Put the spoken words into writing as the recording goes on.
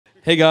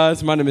Hey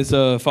guys, my name is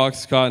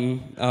Fox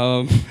Cotten.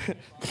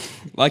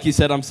 Like you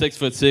said, I'm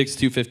 6'6",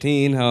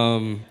 215.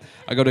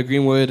 I go to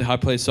Greenwood. I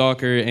play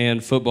soccer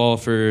and football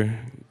for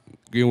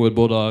Greenwood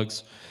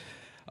Bulldogs.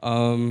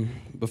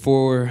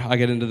 Before I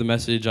get into the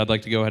message, I'd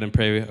like to go ahead and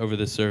pray over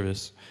this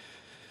service.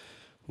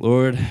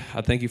 Lord,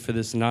 I thank you for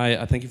this night.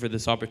 I thank you for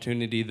this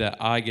opportunity that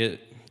I get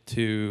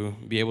to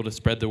be able to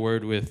spread the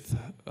word with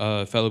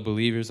fellow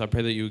believers. I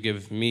pray that you would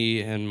give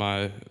me and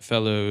my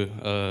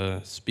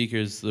fellow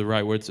speakers the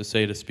right words to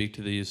say to speak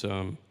to these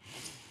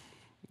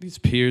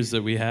peers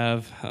that we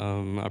have.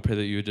 I pray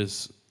that you would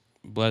just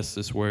bless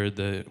this word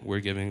that we're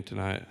giving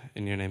tonight.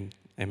 In your name,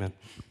 amen.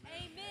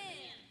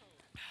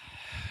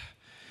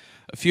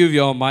 A few of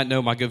y'all might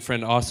know my good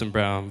friend Austin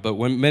Brown, but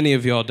what many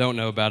of y'all don't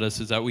know about us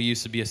is that we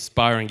used to be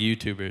aspiring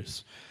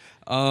YouTubers.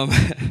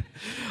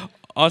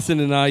 Austin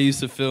and I used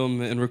to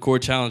film and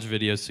record challenge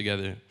videos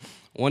together.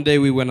 One day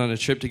we went on a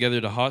trip together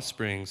to Hot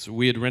Springs.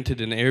 We had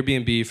rented an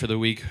Airbnb for the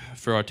week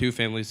for our two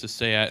families to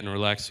stay at and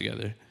relax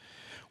together.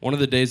 One of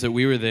the days that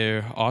we were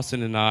there,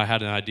 Austin and I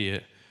had an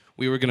idea.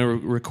 We were going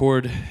to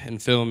record and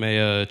film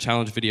a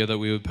challenge video that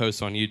we would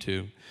post on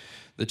YouTube.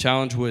 The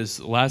challenge was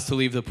last to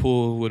leave the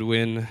pool would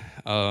win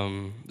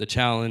the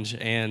challenge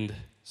and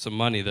some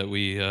money that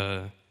we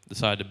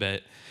decided to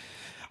bet.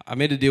 I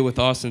made a deal with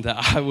Austin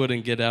that I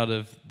wouldn't get out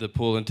of the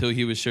pool until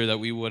he was sure that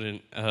we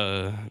wouldn't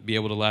be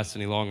able to last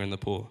any longer in the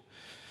pool.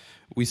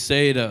 We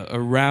stayed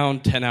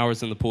around 10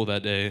 hours in the pool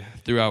that day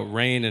throughout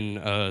rain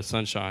and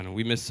sunshine.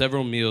 We missed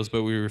several meals,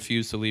 but we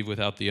refused to leave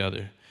without the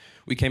other.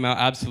 We came out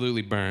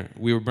absolutely burnt.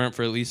 We were burnt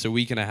for at least a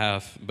week and a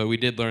half, but we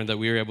did learn that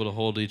we were able to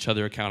hold each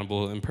other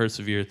accountable and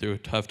persevere through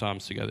tough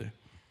times together.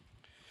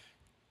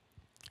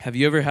 Have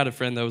you ever had a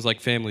friend that was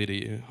like family to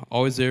you,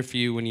 always there for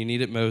you when you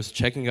need it most,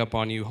 checking up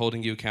on you,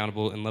 holding you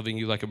accountable, and loving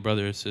you like a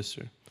brother or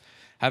sister?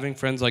 Having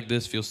friends like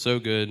this feels so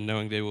good,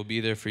 knowing they will be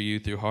there for you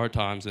through hard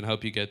times and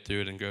help you get through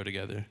it and grow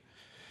together.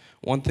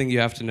 One thing you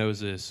have to know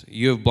is this: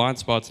 you have blind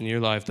spots in your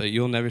life that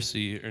you'll never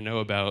see or know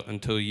about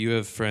until you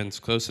have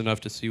friends close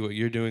enough to see what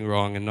you're doing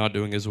wrong and not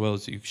doing as well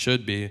as you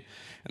should be,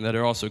 and that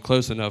are also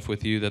close enough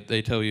with you that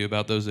they tell you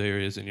about those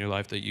areas in your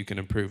life that you can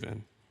improve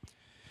in.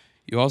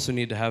 You also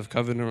need to have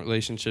covenant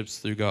relationships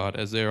through God,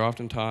 as they are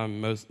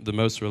oftentimes the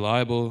most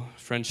reliable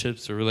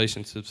friendships or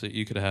relationships that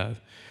you could have.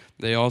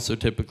 They also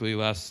typically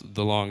last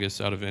the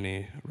longest out of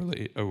any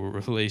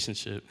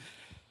relationship.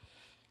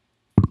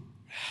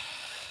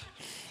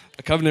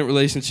 A covenant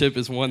relationship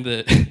is one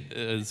that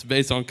is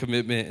based on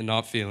commitment and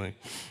not feeling.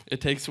 It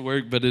takes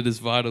work, but it is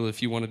vital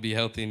if you want to be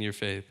healthy in your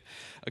faith.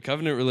 A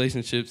covenant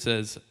relationship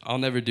says, I'll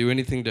never do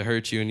anything to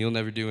hurt you, and you'll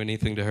never do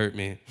anything to hurt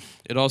me.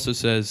 It also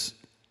says,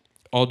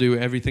 I'll do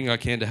everything I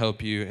can to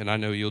help you, and I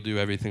know you'll do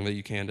everything that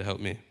you can to help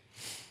me.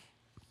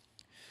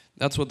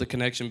 That's what the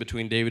connection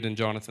between David and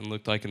Jonathan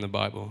looked like in the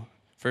Bible.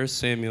 1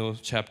 Samuel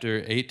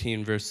chapter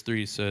 18, verse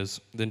 3 says,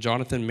 Then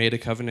Jonathan made a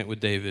covenant with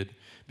David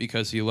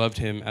because he loved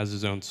him as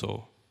his own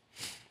soul.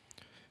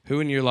 Who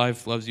in your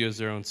life loves you as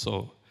their own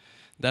soul?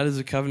 That is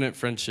a covenant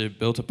friendship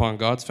built upon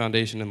God's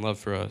foundation and love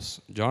for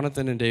us.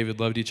 Jonathan and David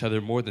loved each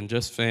other more than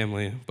just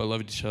family, but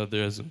loved each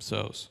other as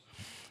themselves.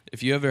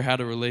 If you ever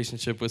had a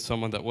relationship with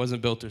someone that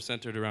wasn't built or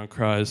centered around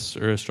Christ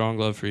or a strong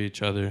love for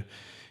each other,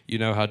 you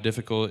know how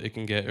difficult it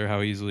can get or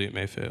how easily it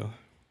may fail.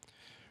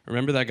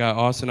 Remember that guy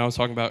Austin I was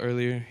talking about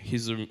earlier?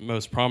 He's the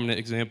most prominent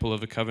example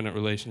of a covenant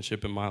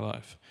relationship in my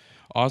life.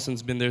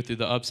 Austin's been there through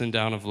the ups and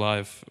downs of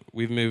life.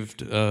 We've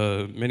moved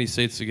many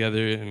states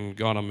together and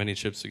gone on many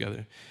trips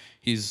together.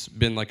 He's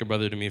been like a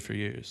brother to me for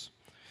years.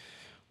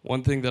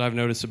 One thing that I've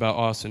noticed about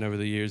Austin over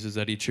the years is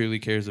that he truly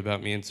cares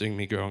about me and seeing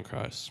me grow in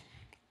Christ.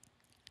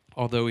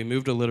 Although we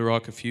moved to Little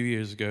Rock a few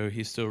years ago,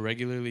 he still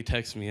regularly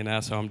texts me and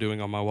asks how I'm doing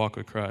on my walk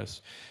with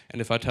Christ.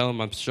 And if I tell him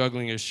I'm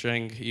struggling or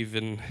straying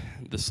even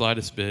the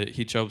slightest bit,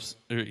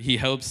 he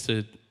helps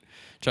to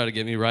try to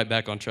get me right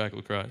back on track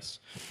with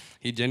Christ.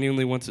 He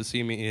genuinely wants to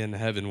see me in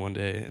heaven one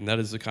day, and that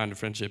is the kind of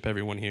friendship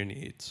everyone here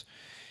needs.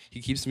 He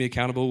keeps me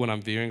accountable when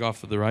I'm veering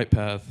off of the right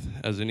path,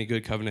 as any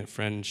good covenant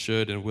friend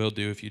should and will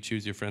do if you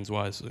choose your friends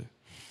wisely.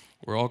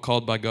 We're all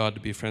called by God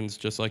to be friends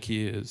just like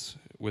he is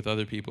with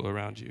other people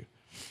around you.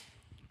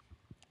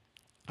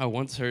 I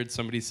once heard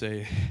somebody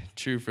say,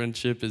 true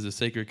friendship is a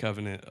sacred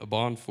covenant, a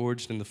bond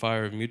forged in the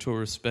fire of mutual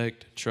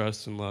respect,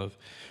 trust, and love,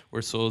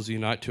 where souls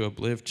unite to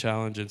uplift,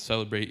 challenge, and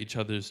celebrate each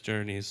other's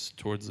journeys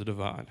towards the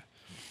divine.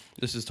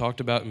 This is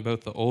talked about in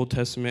both the Old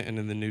Testament and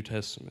in the New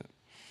Testament.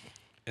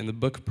 In the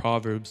book of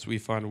Proverbs, we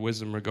find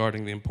wisdom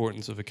regarding the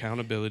importance of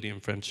accountability in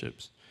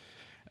friendships.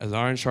 As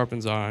iron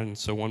sharpens iron,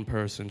 so one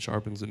person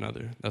sharpens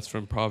another. That's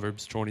from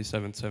Proverbs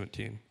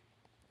 27:17.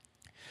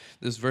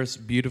 This verse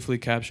beautifully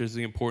captures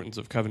the importance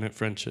of covenant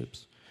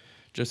friendships.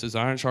 Just as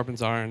iron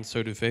sharpens iron,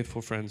 so do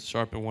faithful friends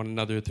sharpen one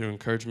another through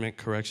encouragement,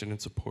 correction,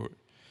 and support.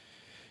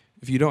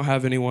 If you don't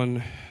have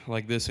anyone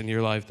like this in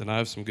your life, then I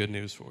have some good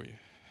news for you.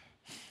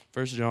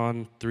 1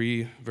 John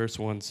 3, verse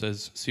 1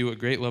 says, See what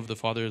great love the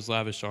Father has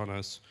lavished on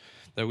us,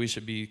 that we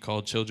should be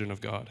called children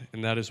of God,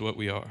 and that is what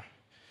we are.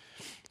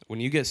 When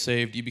you get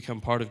saved, you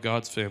become part of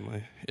God's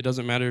family. It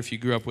doesn't matter if you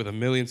grew up with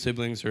 1,000,000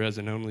 siblings or as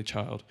an only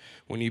child.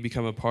 When you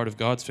become a part of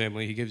God's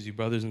family, he gives you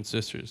brothers and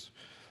sisters.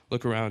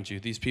 Look around you.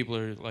 These people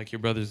are like your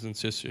brothers and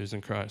sisters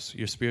in Christ,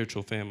 your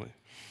spiritual family.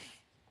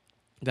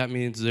 That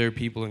means there are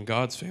people in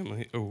God's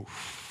family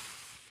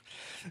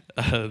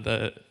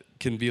that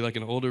can be like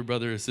an older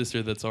brother or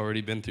sister that's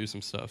already been through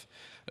some stuff.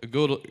 A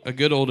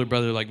good older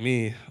brother like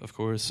me, of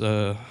course,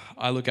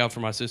 I look out for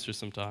my sister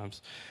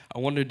sometimes. I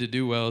want her to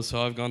do well,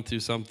 so I've gone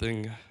through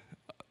something.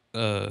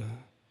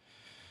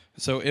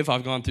 So if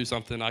I've gone through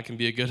something, I can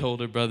be a good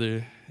older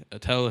brother,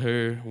 tell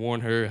her,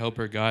 warn her, help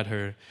her, guide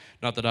her.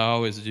 Not that I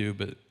always do,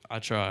 but I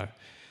try.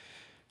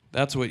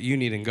 That's what you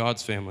need in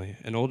God's family,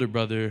 an older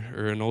brother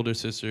or an older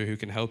sister who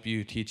can help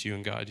you, teach you,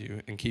 and guide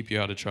you, and keep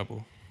you out of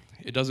trouble.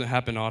 It doesn't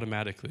happen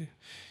automatically.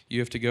 You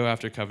have to go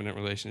after covenant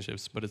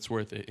relationships, but it's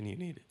worth it, and you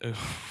need it.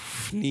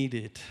 Need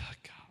it.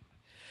 God.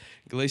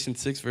 Galatians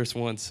 6, verse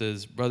 1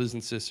 says, brothers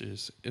and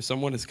sisters, if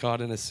someone is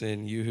caught in a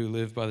sin, you who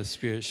live by the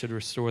Spirit should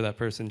restore that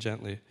person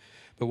gently.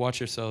 But watch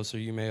yourselves, so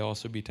you may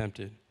also be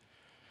tempted.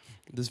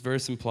 This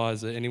verse implies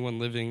that anyone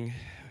living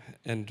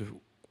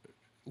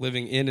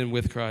in and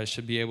with Christ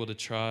should be able to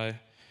try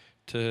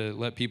to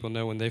let people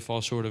know when they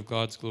fall short of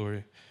God's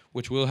glory,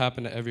 which will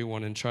happen to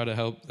everyone, and try to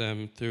help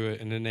them through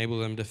it and enable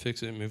them to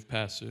fix it and move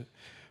past it.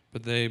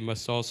 But they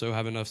must also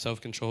have enough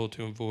self-control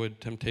to avoid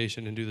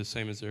temptation and do the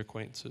same as their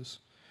acquaintances.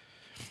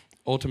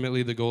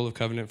 Ultimately, the goal of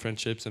covenant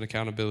friendships and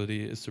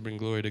accountability is to bring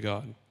glory to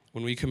God.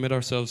 When we commit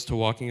ourselves to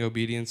walking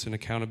obedience and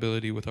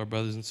accountability with our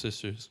brothers and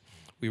sisters,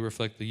 we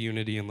reflect the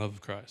unity and love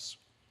of Christ.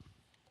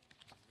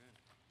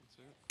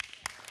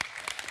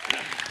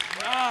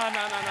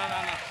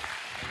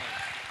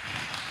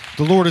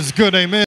 The Lord is good, amen.